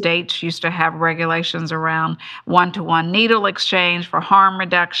certain states used to have regulations around one-to-one needle exchange for harm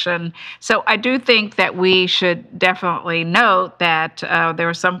reduction. So I do think that we should definitely note that there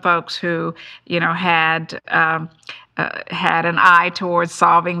were some folks who, had had an eye towards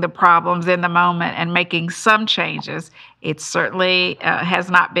solving the problems in the moment and making some changes. It certainly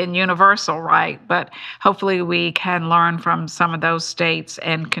has not been universal, right? But hopefully we can learn from some of those states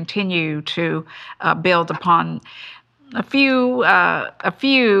and continue to build upon a few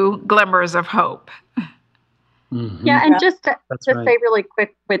glimmers of hope. Mm-hmm. Yeah, and just to That's say right. really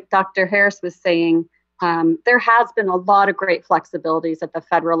quick what Dr. Harris was saying, there has been a lot of great flexibilities at the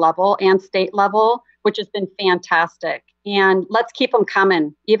federal level and state level, which has been fantastic. And let's keep them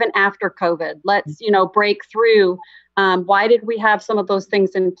coming, even after COVID. Let's, break through. Why did we have some of those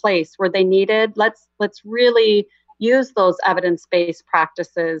things in place? Were they needed? Let's really use those evidence-based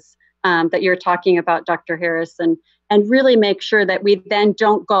practices that you're talking about, Dr. Harris, and really make sure that we then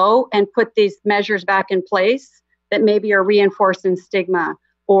don't go and put these measures back in place that maybe are reinforcing stigma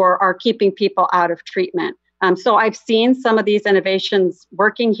or are keeping people out of treatment. So I've seen some of these innovations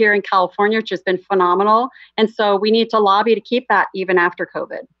working here in California, which has been phenomenal. And so we need to lobby to keep that even after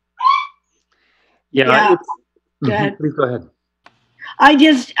COVID. Yeah. Please go ahead. I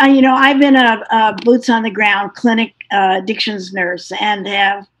just, I've been a boots on the ground clinic addictions nurse and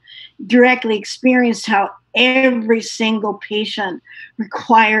have directly experienced how every single patient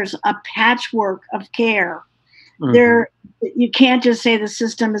requires a patchwork of care. Mm-hmm. You can't just say the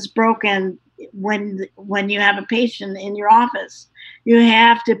system is broken when you have a patient in your office. You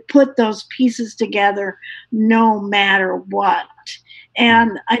have to put those pieces together no matter what.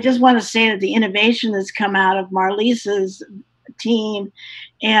 And I just want to say that the innovation that's come out of Marlisa's team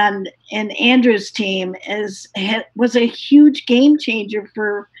and Andrew's team was a huge game changer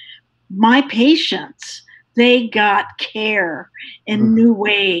for my patients. They got care in new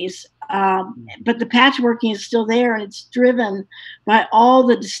ways. But the patchworking is still there, and it's driven by all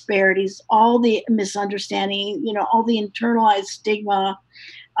the disparities, all the misunderstanding, all the internalized stigma,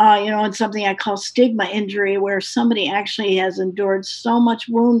 and something I call stigma injury, where somebody actually has endured so much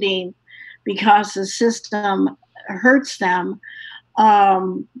wounding because the system hurts them.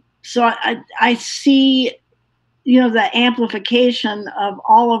 So I see, the amplification of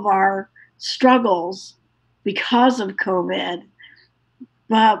all of our struggles because of COVID.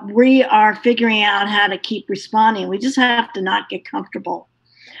 But we are figuring out how to keep responding. We just have to not get comfortable.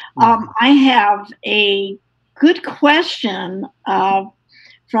 I have a good question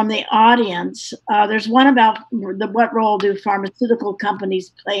from the audience. There's one about what role do pharmaceutical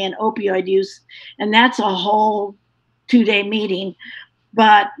companies play in opioid use? And that's a whole 2-day meeting.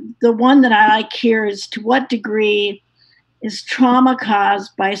 But the one that I like here is, to what degree is trauma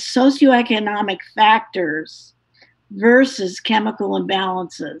caused by socioeconomic factors versus chemical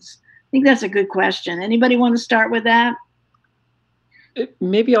imbalances? I think that's a good question. Anybody want to start with that?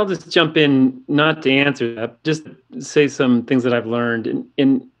 Maybe I'll just jump in, not to answer that, just say some things that I've learned.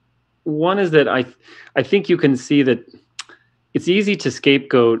 And one is that I think you can see that it's easy to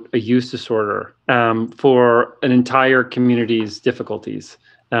scapegoat a use disorder for an entire community's difficulties.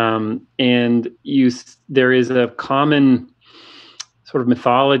 And there is a common sort of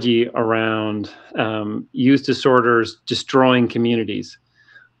mythology around use disorders destroying communities,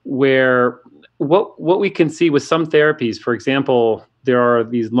 where what we can see with some therapies, for example, there are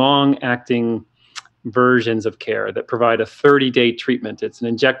these long-acting versions of care that provide a 30-day treatment. It's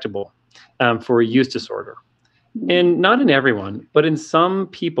an injectable for a use disorder. And not in everyone, but in some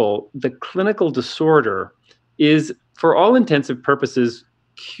people, the clinical disorder is, for all intensive purposes,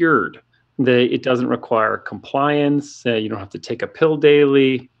 cured. It doesn't require compliance. You don't have to take a pill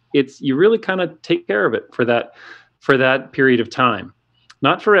daily. You really kind of take care of it for that period of time.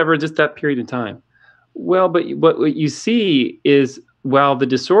 Not forever, just that period of time. Well, but what you see is, while the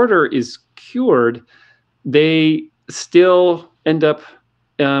disorder is cured, they still end up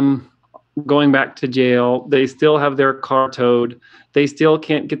going back to jail. They still have their car towed. They still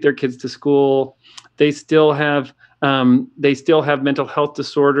can't get their kids to school. They still have mental health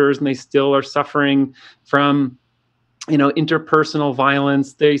disorders, and they still are suffering from, interpersonal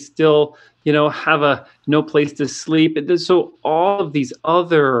violence. They still, have no place to sleep. So all of these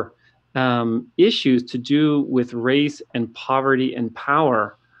other issues to do with race and poverty and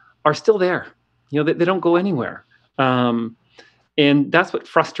power are still there. They don't go anywhere. And that's what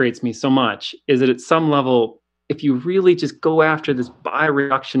frustrates me so much, is that at some level, if you really just go after this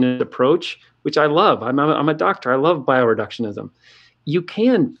bioreductionist approach, which I love, I'm a doctor, I love bioreductionism, you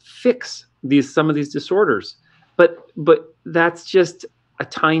can fix some of these disorders, but that's just a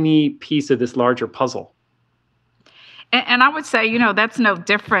tiny piece of this larger puzzle. And I would say, that's no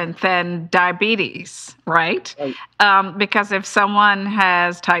different than diabetes, right? Because if someone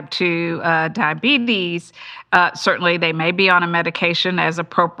has type 2 diabetes, certainly they may be on a medication as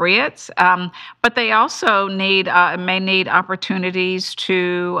appropriate, but they also may need opportunities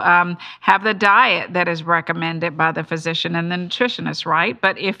to have the diet that is recommended by the physician and the nutritionist, right?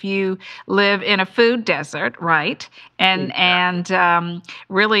 But if you live in a food desert, right, and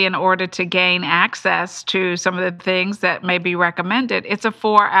really in order to gain access to some of the things that may be recommended, it's a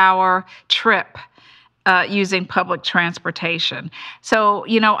 4-hour trip using public transportation. So,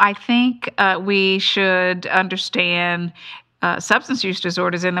 I think we should understand substance use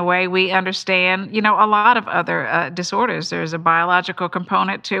disorders in the way we understand, a lot of other disorders. There's a biological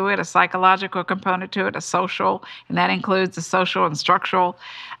component to it, a psychological component to it, a social, and that includes the social and structural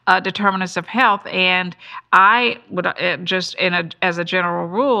determinants of health. And I would as a general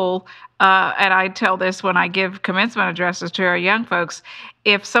rule, and I tell this when I give commencement addresses to our young folks,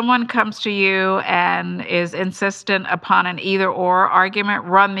 if someone comes to you and is insistent upon an either-or argument,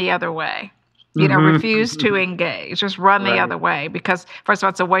 run the other way. Refuse to engage, just run the other way, because first of all,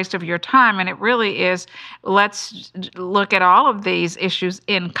 it's a waste of your time. And it really is, let's look at all of these issues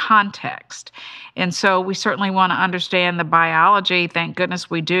in context. And so we certainly want to understand the biology. Thank goodness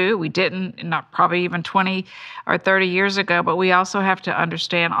we do. We didn't, not probably even 20 or 30 years ago, but we also have to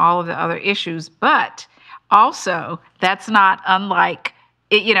understand all of the other issues. But also, that's not unlike,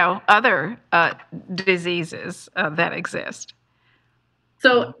 other diseases that exist.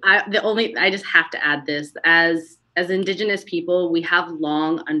 So I just have to add this, as Indigenous people, we have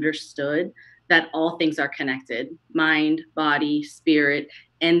long understood that all things are connected: mind, body, spirit,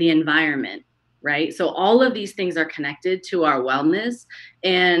 and the environment, right? So all of these things are connected to our wellness,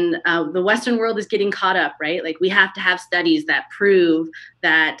 and the Western world is getting caught up, right? Like, we have to have studies that prove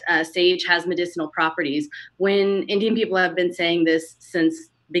that sage has medicinal properties, when Indian people have been saying this since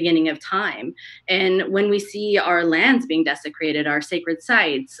beginning of time. And when we see our lands being desecrated, our sacred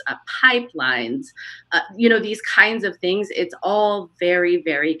sites, pipelines, these kinds of things, it's all very,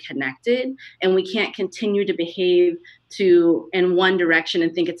 very connected. And we can't continue to behave in one direction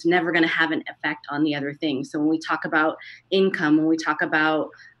and think it's never going to have an effect on the other thing. So when we talk about income, when we talk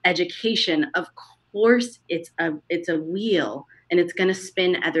about education, of course it's a wheel, and it's going to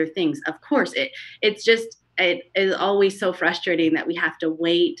spin other things. Of course, it is always so frustrating that we have to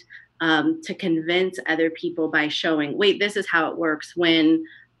wait to convince other people by showing, wait, this is how it works, when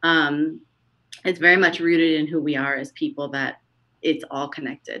it's very much rooted in who we are as people, that it's all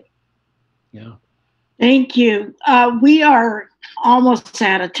connected. Yeah. Thank you. We are almost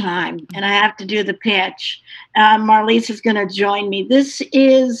out of time, and I have to do the pitch. Marlise is going to join me. This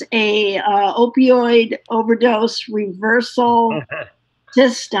is a opioid overdose reversal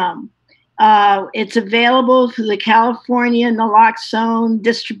system. It's available through the California Naloxone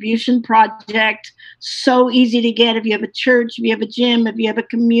Distribution Project. So easy to get if you have a church, if you have a gym, if you have a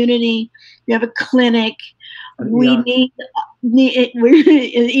community, if you have a clinic. We need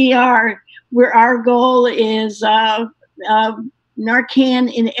we're ER, where our goal is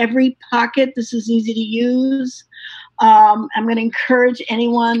Narcan in every pocket. This is easy to use. I'm going to encourage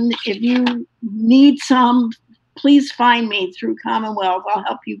anyone, if you need some, please find me through Commonwealth. I'll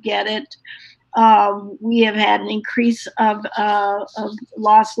help you get it. We have had an increase of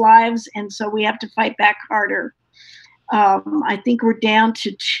lost lives, and so we have to fight back harder. I think we're down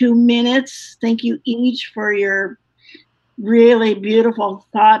to 2 minutes. Thank you each for your really beautiful,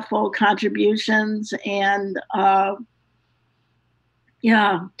 thoughtful contributions, and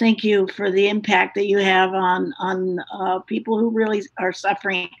thank you for the impact that you have on people who really are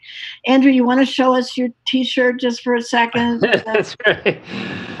suffering. Andrew, you want to show us your T-shirt just for a second? That's right.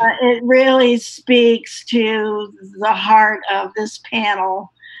 It really speaks to the heart of this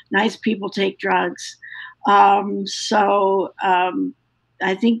panel. Nice people take drugs. So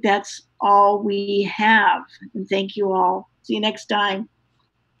I think that's all we have. And thank you all. See you next time.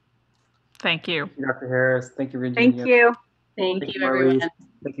 Thank you. Dr. Harris. Thank you, Virginia. Thank you. Thank you, everyone.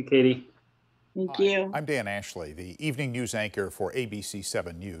 Thank you, Katie. Thank you. Hi, I'm Dan Ashley, the evening news anchor for ABC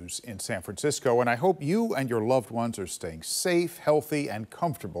 7 News in San Francisco, and I hope you and your loved ones are staying safe, healthy, and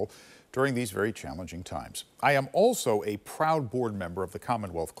comfortable during these very challenging times. I am also a proud board member of the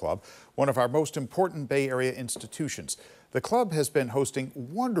Commonwealth Club, one of our most important Bay Area institutions. The club has been hosting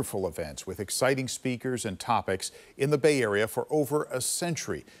wonderful events with exciting speakers and topics in the Bay Area for over a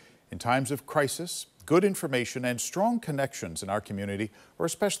century. In times of crisis, good information and strong connections in our community are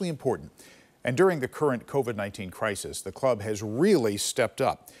especially important. And during the current COVID-19 crisis, the club has really stepped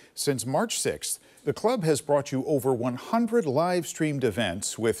up. Since March 6th, the club has brought you over 100 live-streamed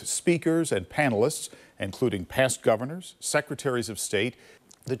events with speakers and panelists including past governors, secretaries of state,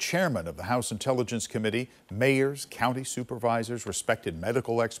 the chairman of the House Intelligence Committee, mayors, county supervisors, respected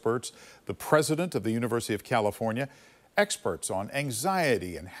medical experts, the president of the University of California, experts on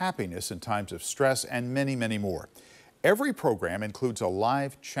anxiety and happiness in times of stress, and many, many more. Every program includes a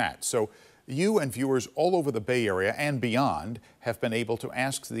live chat, so you and viewers all over the Bay Area and beyond have been able to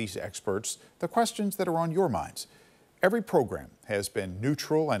ask these experts the questions that are on your minds. Every program has been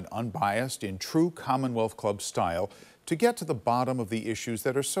neutral and unbiased in true Commonwealth Club style to get to the bottom of the issues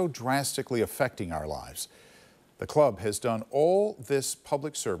that are so drastically affecting our lives. The club has done all this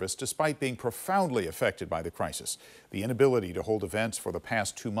public service despite being profoundly affected by the crisis. The inability to hold events for the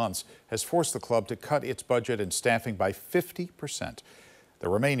past 2 months has forced the club to cut its budget and staffing by 50%. The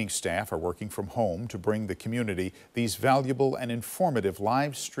remaining staff are working from home to bring the community these valuable and informative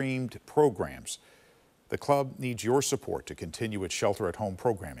live-streamed programs. The club needs your support to continue its shelter-at-home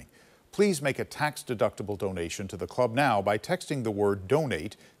programming. Please make a tax-deductible donation to the club now by texting the word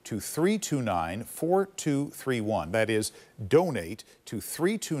DONATE to 329-4231. That is, donate to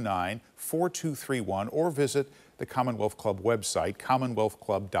 329-4231, or visit the Commonwealth Club website,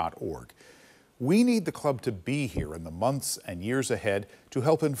 commonwealthclub.org. We need the club to be here in the months and years ahead to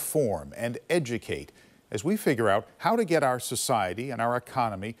help inform and educate as we figure out how to get our society and our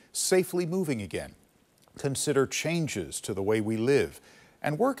economy safely moving again, consider changes to the way we live,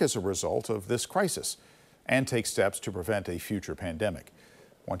 and work as a result of this crisis, and take steps to prevent a future pandemic.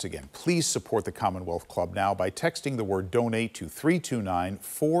 Once again, please support the Commonwealth Club now by texting the word DONATE to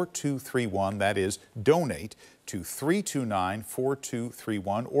 329-4231. That is, donate to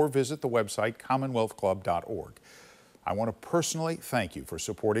 329-4231, or visit the website commonwealthclub.org. I want to personally thank you for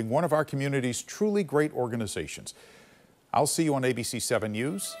supporting one of our community's truly great organizations. I'll see you on ABC 7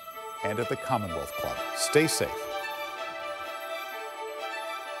 News and at the Commonwealth Club. Stay safe.